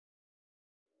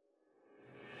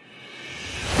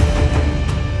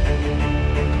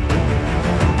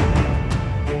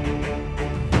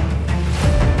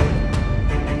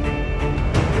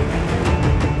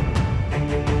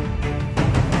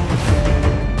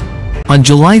On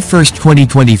July 1,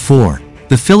 2024,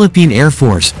 the Philippine Air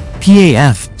Force,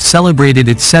 PAF, celebrated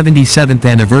its 77th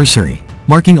anniversary,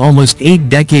 marking almost 8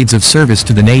 decades of service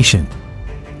to the nation.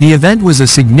 The event was a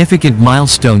significant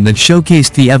milestone that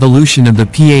showcased the evolution of the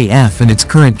PAF and its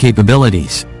current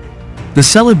capabilities. The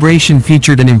celebration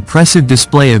featured an impressive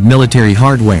display of military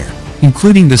hardware,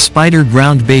 including the Spider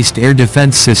ground-based air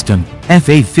defense system,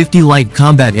 F-850 light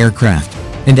combat aircraft,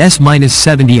 and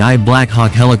S-70I Black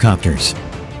Hawk helicopters.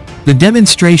 The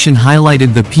demonstration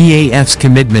highlighted the PAF's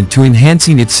commitment to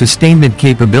enhancing its sustainment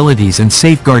capabilities and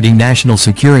safeguarding national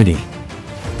security.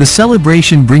 The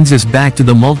celebration brings us back to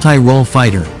the multi-role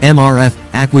fighter (MRF)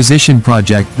 acquisition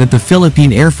project that the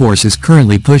Philippine Air Force is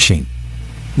currently pushing.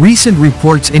 Recent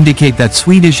reports indicate that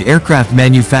Swedish aircraft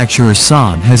manufacturer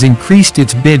Saab has increased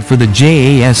its bid for the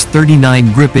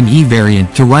JAS-39 Gripen E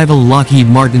variant to rival Lockheed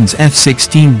Martin's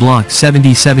F-16 Block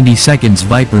 70/72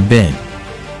 Viper bid.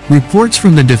 Reports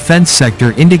from the defense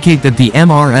sector indicate that the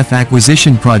MRF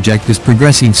acquisition project is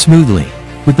progressing smoothly,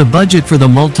 with the budget for the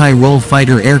multi-role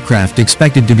fighter aircraft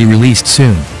expected to be released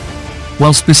soon.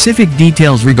 While specific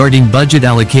details regarding budget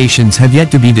allocations have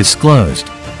yet to be disclosed,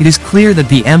 it is clear that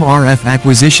the MRF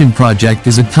acquisition project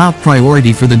is a top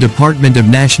priority for the Department of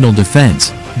National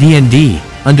Defense, DND,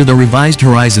 under the revised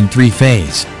Horizon 3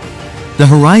 phase. The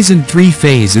Horizon 3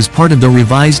 phase is part of the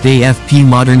revised AFP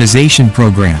modernization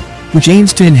program, which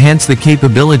aims to enhance the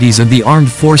capabilities of the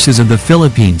armed forces of the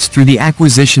Philippines through the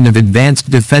acquisition of advanced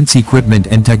defense equipment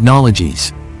and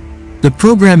technologies. The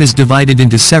program is divided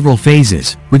into several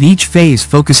phases, with each phase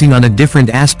focusing on a different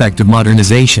aspect of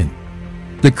modernization.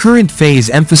 The current phase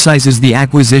emphasizes the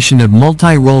acquisition of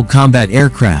multi-role combat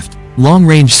aircraft,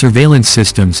 long-range surveillance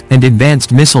systems, and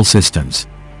advanced missile systems.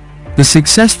 The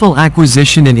successful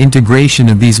acquisition and integration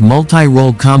of these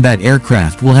multi-role combat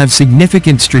aircraft will have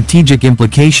significant strategic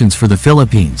implications for the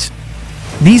Philippines.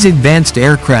 These advanced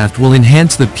aircraft will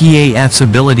enhance the PAF's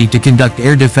ability to conduct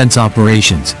air defense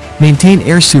operations, maintain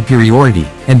air superiority,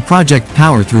 and project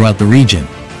power throughout the region.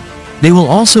 They will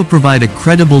also provide a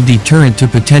credible deterrent to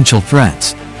potential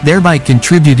threats, thereby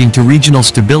contributing to regional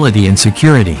stability and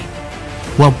security.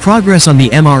 While progress on the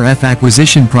MRF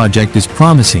acquisition project is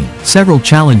promising, several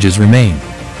challenges remain.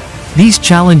 These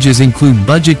challenges include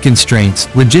budget constraints,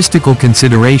 logistical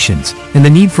considerations, and the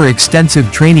need for extensive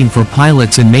training for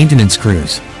pilots and maintenance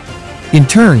crews. In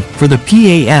turn, for the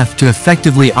PAF to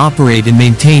effectively operate and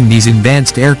maintain these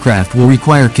advanced aircraft will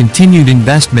require continued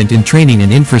investment in training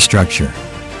and infrastructure.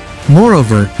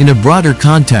 Moreover, in a broader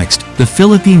context, the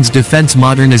Philippines' defense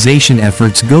modernization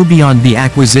efforts go beyond the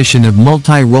acquisition of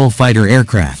multi-role fighter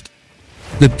aircraft.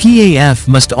 The PAF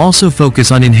must also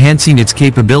focus on enhancing its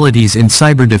capabilities in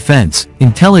cyber defense,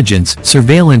 intelligence,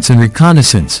 surveillance and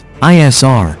reconnaissance,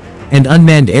 ISR, and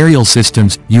unmanned aerial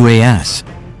systems, UAS.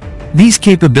 These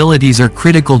capabilities are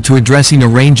critical to addressing a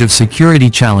range of security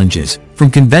challenges,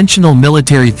 from conventional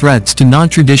military threats to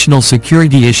non-traditional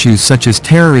security issues such as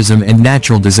terrorism and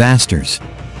natural disasters.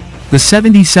 The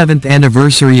 77th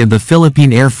anniversary of the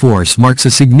Philippine Air Force marks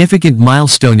a significant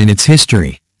milestone in its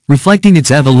history, reflecting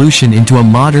its evolution into a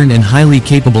modern and highly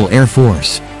capable air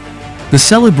force. The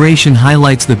celebration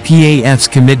highlights the PAF's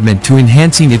commitment to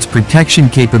enhancing its protection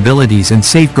capabilities and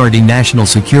safeguarding national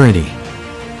security.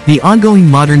 The ongoing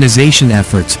modernization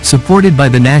efforts, supported by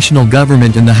the national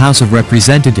government and the House of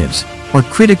Representatives, are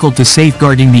critical to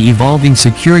safeguarding the evolving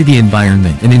security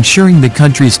environment and ensuring the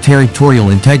country's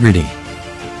territorial integrity.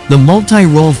 The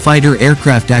multi-role fighter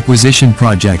aircraft acquisition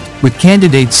project, with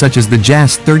candidates such as the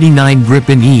JAS-39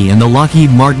 Gripen E and the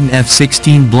Lockheed Martin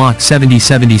F-16 Block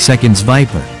 70/72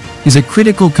 Viper, is a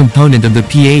critical component of the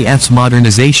PAF's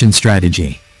modernization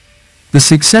strategy. The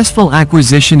successful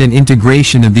acquisition and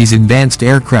integration of these advanced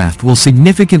aircraft will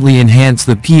significantly enhance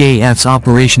the PAF's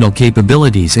operational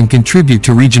capabilities and contribute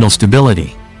to regional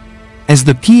stability. As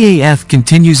the PAF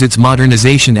continues its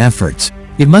modernization efforts,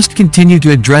 it must continue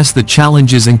to address the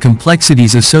challenges and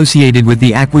complexities associated with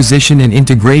the acquisition and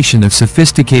integration of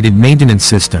sophisticated maintenance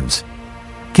systems.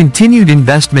 Continued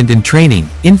investment in training,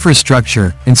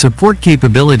 infrastructure, and support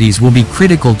capabilities will be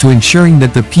critical to ensuring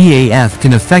that the PAF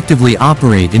can effectively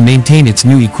operate and maintain its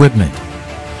new equipment.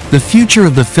 The future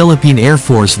of the Philippine Air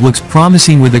Force looks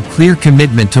promising with a clear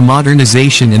commitment to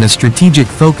modernization and a strategic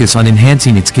focus on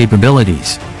enhancing its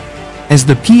capabilities. As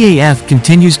the PAF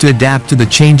continues to adapt to the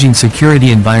changing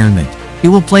security environment, it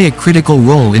will play a critical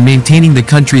role in maintaining the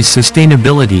country's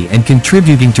sustainability and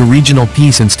contributing to regional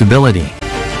peace and stability.